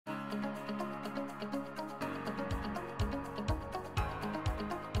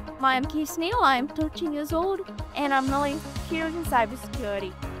My name's Neel, I'm 13 years old, and I'm learning computers and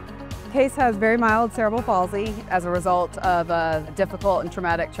cybersecurity. Case has very mild cerebral palsy as a result of a difficult and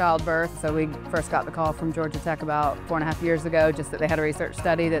traumatic childbirth. So we first got the call from Georgia Tech about 4.5 years ago, just that they had a research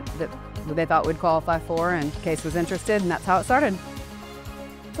study that they thought we'd qualify for, and Case was interested, and that's how it started.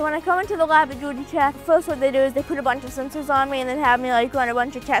 So when I come into the lab at Georgia Tech, first what they do is they put a bunch of sensors on me and then have me run a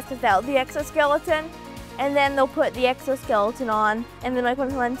bunch of tests without the exoskeleton. And then they'll put the exoskeleton on, and then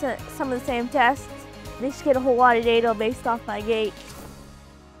when I run some of the same tests, they just get a whole lot of data based off my gait.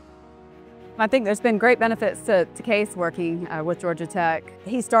 I think there's been great benefits to Case working with Georgia Tech.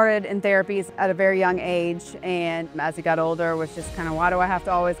 He started in therapies at a very young age, and as he got older was just kind of, why do I have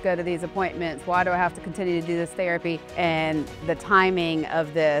to always go to these appointments? Why do I have to continue to do this therapy? And the timing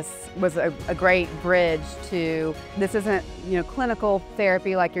of this was a great bridge to, this isn't, clinical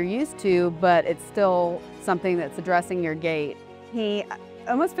therapy like you're used to, but it's still something that's addressing your gait. He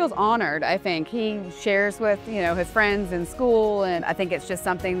almost feels honored, I think. He shares with, his friends in school, and I think it's just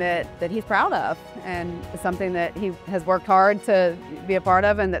something that he's proud of, and something that he has worked hard to be a part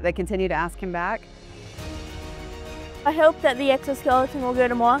of, and that they continue to ask him back. I hope that the exoskeleton will go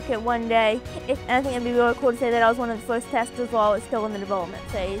to market one day, and I think it'd be really cool to say that I was one of the first testers while it's still in the development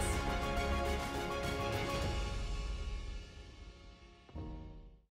phase.